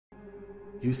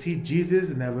You see,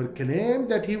 Jesus never claimed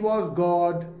that he was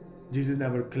God. Jesus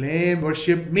never claimed,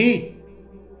 worship me.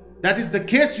 That is the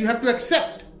case you have to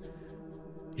accept.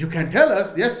 You can tell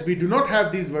us, yes, we do not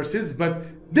have these verses, but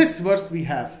this verse we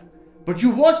have. But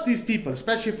you watch these people,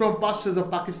 especially from pastors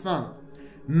of Pakistan.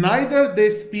 Neither they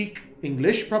speak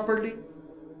English properly,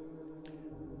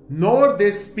 nor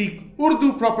they speak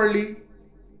Urdu properly,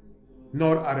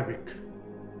 nor Arabic.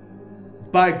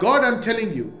 By God, I'm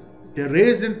telling you, they're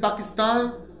raised in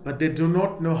Pakistan, but they do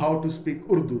not know how to speak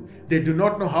Urdu. They do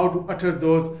not know how to utter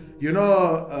those,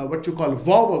 what you call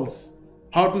vowels,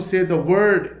 how to say the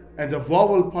word as a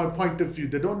vowel point of view.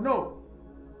 They don't know.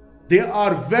 They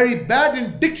are very bad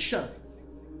in diction.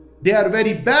 They are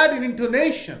very bad in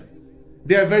intonation.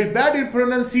 They are very bad in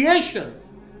pronunciation.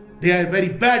 They are very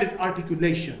bad in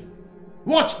articulation.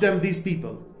 Watch them, these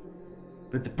people.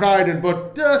 With the pride and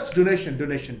but just donation.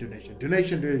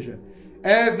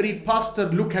 Every pastor,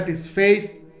 look at his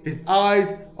face, his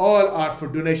eyes, all are for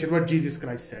donation. What Jesus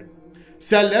Christ said.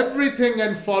 Sell everything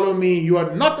and follow me. You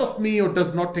are not of me or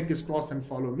does not take his cross and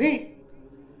follow me.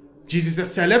 Jesus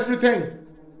says, sell everything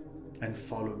and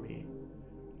follow me.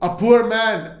 A poor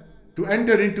man to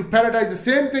enter into paradise, the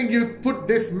same thing, you put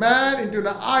this man into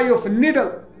the eye of a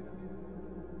needle.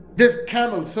 This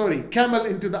camel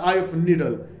into the eye of a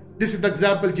needle. This is the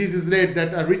example Jesus read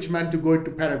that a rich man to go into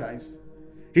paradise.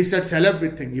 He said, sell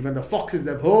everything. Even the foxes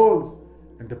have holes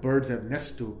and the birds have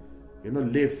nests to,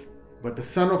 live. But the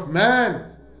Son of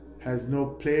Man has no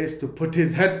place to put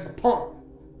his head upon.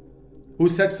 Who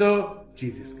said so?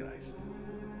 Jesus Christ.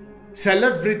 Sell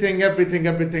everything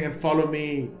and follow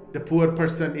me. The poor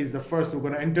person is the first who's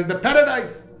going to enter the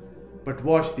paradise. But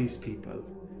watch these people,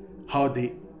 how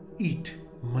they eat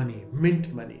money,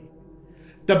 mint money.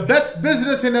 The best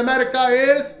business in America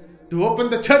is to open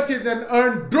the churches and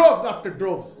earn droves after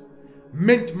droves.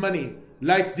 Mint money.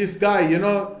 Like this guy,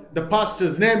 the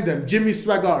pastors, name them, Jimmy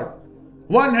Swaggart.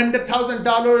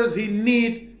 $100,000 he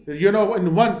need,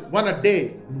 in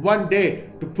one day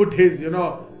to put his,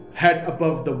 head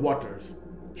above the waters.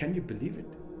 Can you believe it?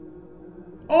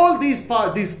 All these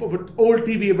old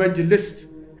TV evangelists,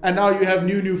 and now you have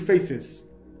new faces.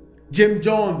 Jim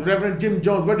Jones, Reverend Jim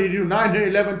Jones, what did he do?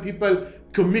 911 people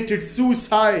committed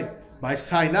suicide by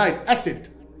cyanide acid.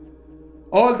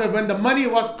 When the money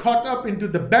was caught up into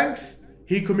the banks,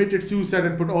 he committed suicide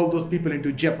and put all those people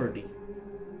into jeopardy.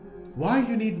 Why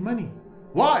you need money?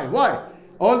 Why?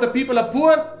 All the people are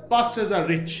poor, pastors are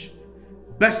rich.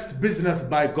 Best business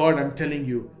by God, I'm telling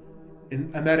you,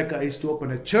 in America is to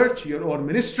open a church, your own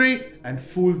ministry, and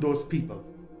fool those people.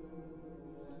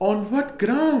 On what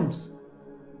grounds?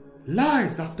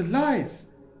 Lies after lies.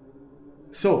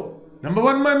 So, number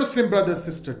one, my Muslim brother,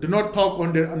 sister, do not talk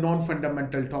on their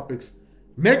non-fundamental topics.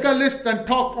 Make a list and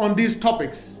talk on these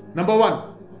topics. Number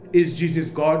one, is Jesus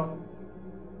God?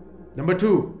 Number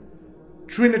two,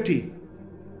 Trinity.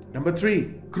 Number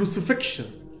three,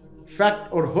 crucifixion,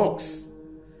 fact or hoax.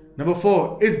 Number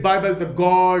four, is Bible the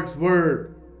God's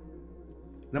word?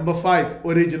 Number five,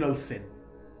 original sin.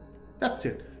 That's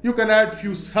it. You can add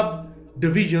few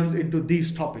subdivisions into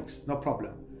these topics, no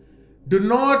problem. Do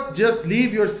not just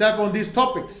leave yourself on these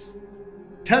topics.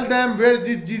 Tell them where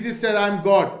Jesus said, I'm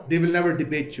God. They will never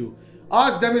debate you.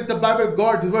 Ask them, is the Bible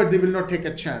God's word? They will not take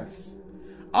a chance.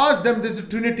 Ask them, there's a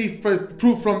Trinity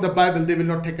proof from the Bible. They will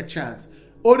not take a chance.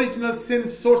 Original sin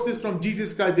sources from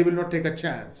Jesus Christ. They will not take a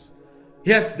chance.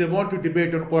 Yes, they want to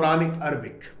debate on Qur'anic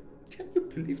Arabic. Can you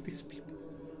believe these people?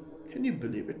 Can you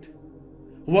believe it?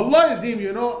 Wallah Azim,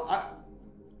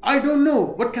 I don't know.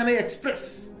 What can I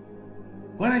express?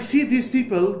 When I see these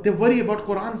people, they worry about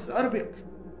Qur'an's Arabic.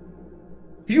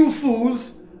 You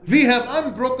fools, we have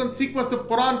unbroken sequence of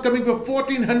Qur'an coming for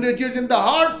 1400 years in the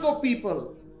hearts of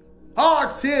people.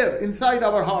 Hearts here, inside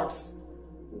our hearts.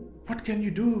 What can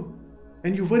you do?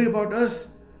 And you worry about us.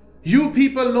 You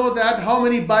people know that how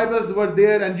many Bibles were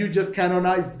there and you just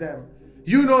canonize them.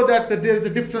 You know that there is a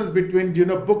difference between,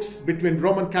 books between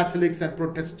Roman Catholics and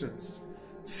Protestants.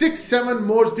 6-7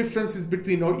 more differences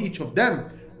between each of them.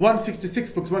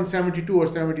 166 books, 172 or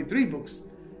 73 books.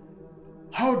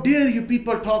 How dare you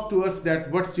people talk to us that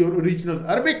what's your original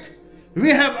Arabic? We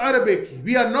have Arabic.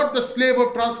 We are not the slave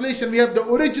of translation. We have the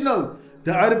original,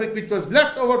 the Arabic which was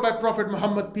left over by Prophet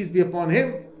Muhammad, peace be upon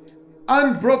him.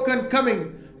 Unbroken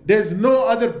coming. There's no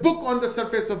other book on the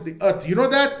surface of the earth. You know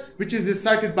that? Which is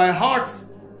recited by hearts.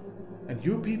 And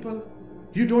you people,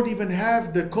 you don't even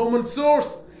have the common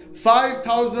source.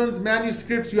 5,000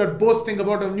 manuscripts you are boasting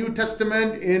about a New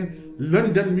Testament in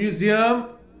London Museum.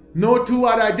 No two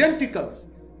are identical.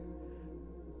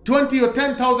 20 or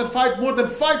 10,000, more than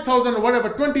 5,000 or whatever,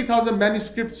 20,000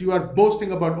 manuscripts you are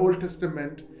boasting about Old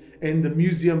Testament in the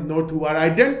museum, no two are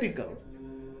identical.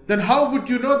 Then how would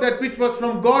you know that which was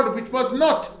from God, which was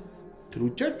not?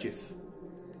 Through churches.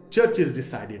 Churches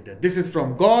decided that this is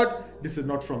from God, this is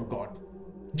not from God.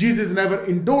 Jesus never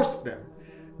endorsed them.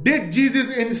 Did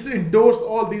Jesus endorse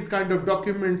all these kind of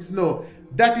documents? No.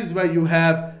 That is why you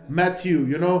have Matthew,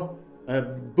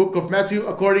 book of Matthew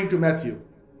according to Matthew.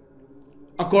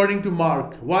 According to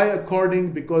Mark. Why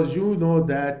according? Because you know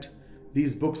that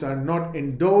these books are not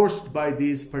endorsed by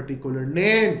these particular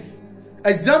names.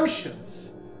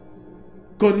 Assumptions.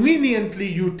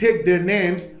 Conveniently, you take their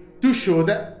names to show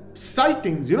the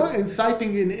citings. In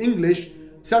citing in English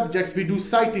subjects, we do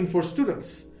citing for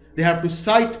students. They have to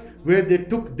cite where they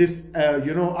took this,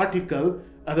 article.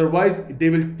 Otherwise, they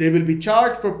will be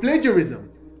charged for plagiarism.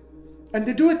 And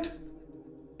they do it.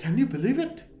 Can you believe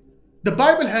it? The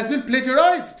Bible has been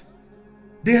plagiarized.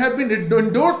 They have been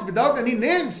endorsed without any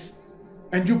names.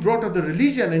 And you brought up the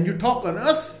religion and you talk on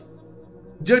us.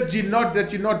 Judge ye not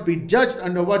that you not be judged.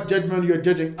 Under what judgment you are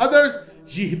judging others?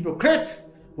 Ye hypocrites.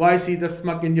 Why see the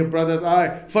smut in your brother's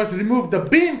eye? First remove the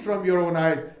beam from your own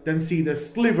eyes, then see the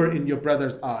sliver in your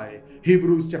brother's eye.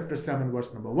 Hebrews chapter 7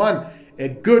 verse number 1. A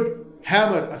good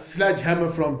hammer, a sledgehammer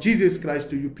from Jesus Christ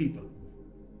to you people.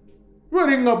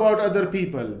 Worrying about other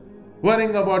people.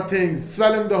 Worrying about things.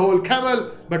 Swallowing the whole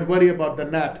camel, but worry about the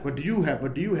gnat. What do you have?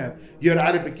 What do you have? You're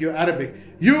Arabic.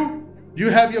 You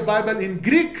have your Bible in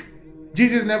Greek.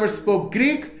 Jesus never spoke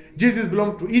Greek. Jesus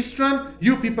belonged to Eastern.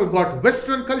 You people got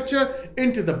Western culture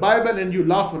into the Bible and you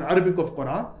laugh on Arabic of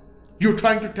Quran. You're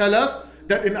trying to tell us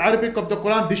that in Arabic of the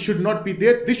Quran, this should not be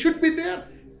there. This should be there.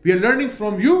 We are learning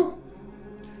from you.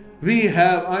 We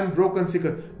have unbroken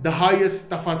secret. The highest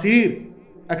tafsir,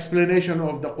 explanation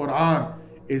of the Quran,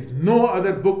 is no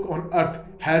other book on earth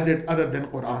has it other than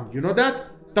Quran. You know that?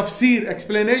 Tafsir,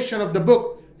 explanation of the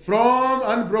book from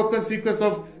unbroken sequence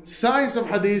of science of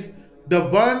hadith, the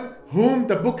one whom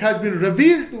the book has been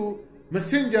revealed to,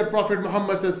 Messenger Prophet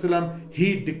Muhammad SAW,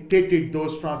 he dictated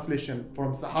those translation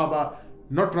from Sahaba,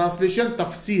 not translation,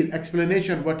 tafsir,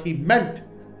 explanation, what he meant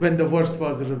when the verse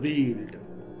was revealed.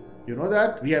 You know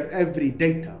that? We have every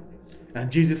data. And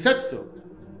Jesus said so.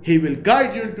 He will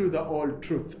guide you into the all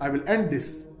truth. I will end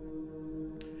this.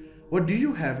 What do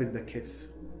you have in the case?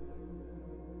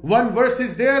 One verse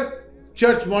is there.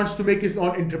 Church wants to make his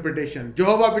own interpretation.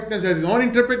 Jehovah's Witness has his own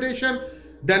interpretation.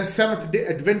 Then Seventh-day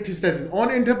Adventist has his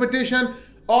own interpretation.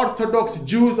 Orthodox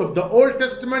Jews of the Old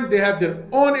Testament, they have their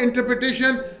own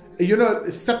interpretation.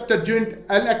 Septuagint,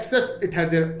 LXS, it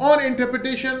has their own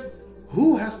interpretation.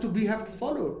 Who we have to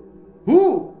follow?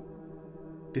 Who?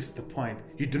 This is the point.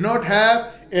 You do not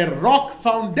have a rock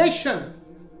foundation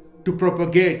to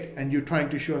propagate, and you're trying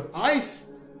to show us ice.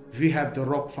 We have the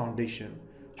rock foundation.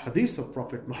 Hadith of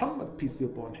Prophet Muhammad, peace be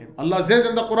upon him. Allah says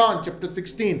in the Quran, chapter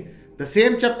 16, the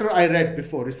same chapter I read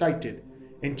before, recited.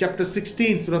 In chapter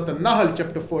 16, Surah An-Nahl,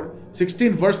 chapter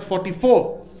 16, verse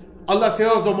 44. Allah says,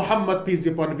 O Muhammad, peace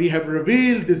be upon him, we have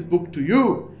revealed this book to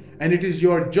you, and it is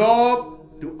your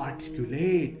job to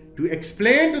articulate, to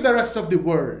explain to the rest of the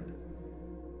world.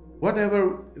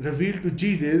 Whatever revealed to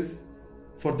Jesus,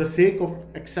 for the sake of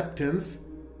acceptance,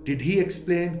 did he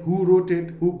explain who wrote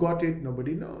it, who got it?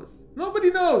 Nobody knows. Nobody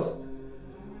knows.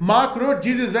 Mark wrote,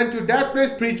 Jesus went to that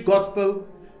place, preach gospel.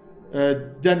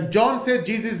 Then John said,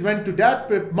 Jesus went to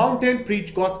that mountain,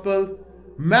 preach gospel.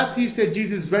 Matthew said,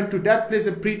 Jesus went to that place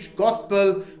and preached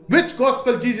gospel. Which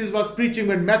gospel Jesus was preaching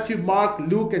when Matthew, Mark,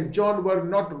 Luke, and John were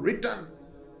not written?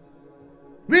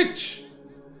 Which?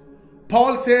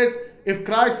 Paul says, if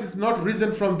Christ is not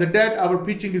risen from the dead, our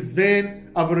preaching is vain,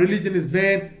 our religion is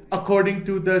vain, according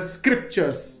to the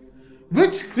scriptures.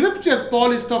 Which scriptures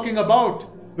Paul is talking about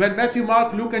when Matthew,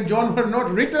 Mark, Luke, and John were not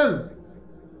written?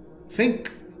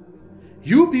 Think.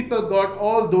 You people got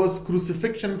all those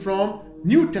crucifixion from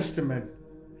New Testament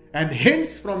and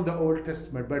hints from the Old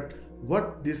Testament. But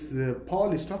what this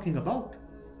Paul is talking about?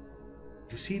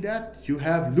 You see that? You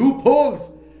have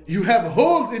loopholes. You have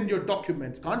holes in your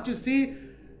documents. Can't you see?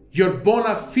 Your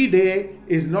bona fide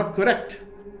is not correct.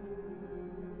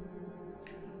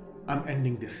 I'm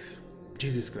ending this.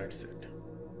 Jesus Christ said.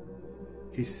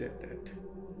 He said that.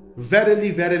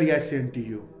 Verily, verily, I say unto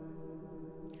you,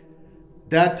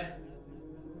 that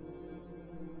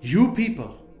you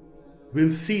people will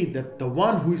see that the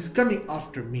one who is coming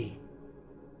after me,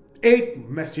 8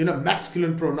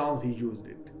 masculine pronouns, he used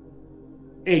it.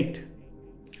 8.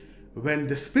 When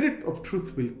the Spirit of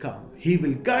truth will come, he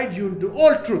will guide you into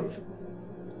all truth.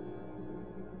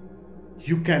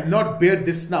 You cannot bear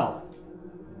this now.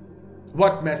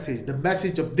 What message? The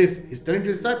message of this. He's telling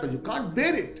to disciples, you can't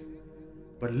bear it.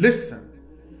 But listen,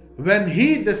 when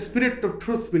the Spirit of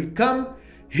truth will come,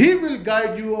 He will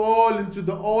guide you all into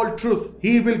the all truth.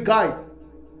 He will guide.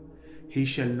 He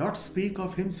shall not speak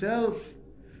of himself.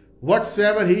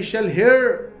 Whatsoever he shall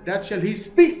hear, that shall he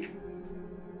speak.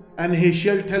 And he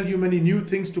shall tell you many new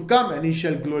things to come, and he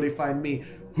shall glorify me.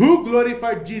 Who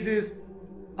glorified Jesus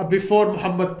before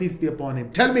Muhammad, peace be upon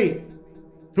him? Tell me,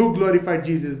 who glorified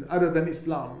Jesus other than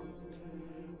Islam?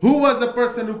 Who was the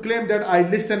person who claimed that I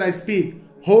listen, I speak?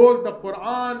 Whole the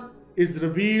Quran is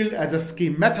revealed as a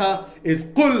schemata, is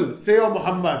Qul, say O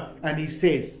Muhammad, and he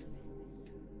says.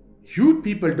 You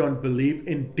people don't believe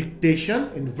in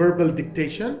dictation, in verbal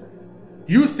dictation.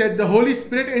 You said the Holy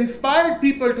Spirit inspired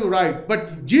people to write,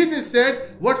 but Jesus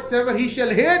said, whatsoever he shall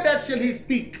hear, that shall he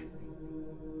speak.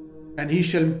 And he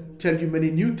shall tell you many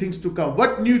new things to come.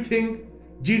 What new thing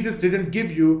Jesus didn't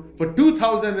give you for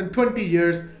 2020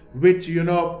 years, which,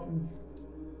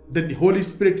 the Holy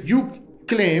Spirit you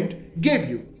claimed gave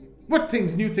you? What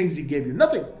things, new things he gave you?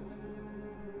 Nothing.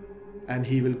 And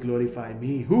he will glorify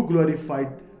me. Who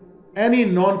glorified any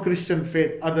non-Christian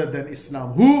faith other than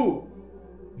Islam? Who?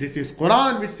 This is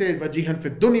Quran which says, Wajihan fi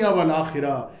dunya wal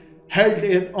akhirah, held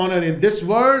in honor in this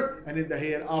world and in the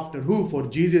hereafter. Who? For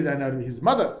Jesus and his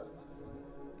mother.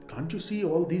 Can't you see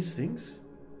all these things?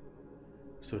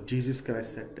 So Jesus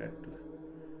Christ said that,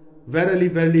 verily,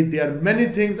 verily, there are many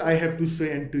things I have to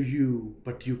say unto you,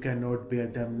 but you cannot bear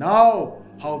them now.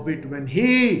 Howbeit when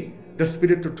he, the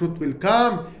Spirit of truth, will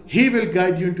come, he will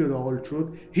guide you into the all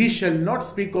truth. He shall not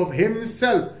speak of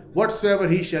himself. Whatsoever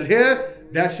he shall hear,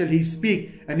 that shall he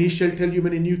speak. And he shall tell you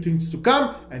many new things to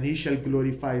come, and he shall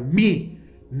glorify me.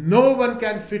 No one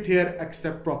can fit here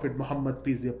except Prophet Muhammad,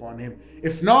 peace be upon him.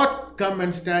 If not, come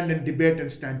and stand and debate and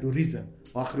stand to reason.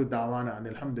 Wa akhiru da'wana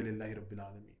and alhamdulillahi rabbil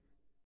alamin.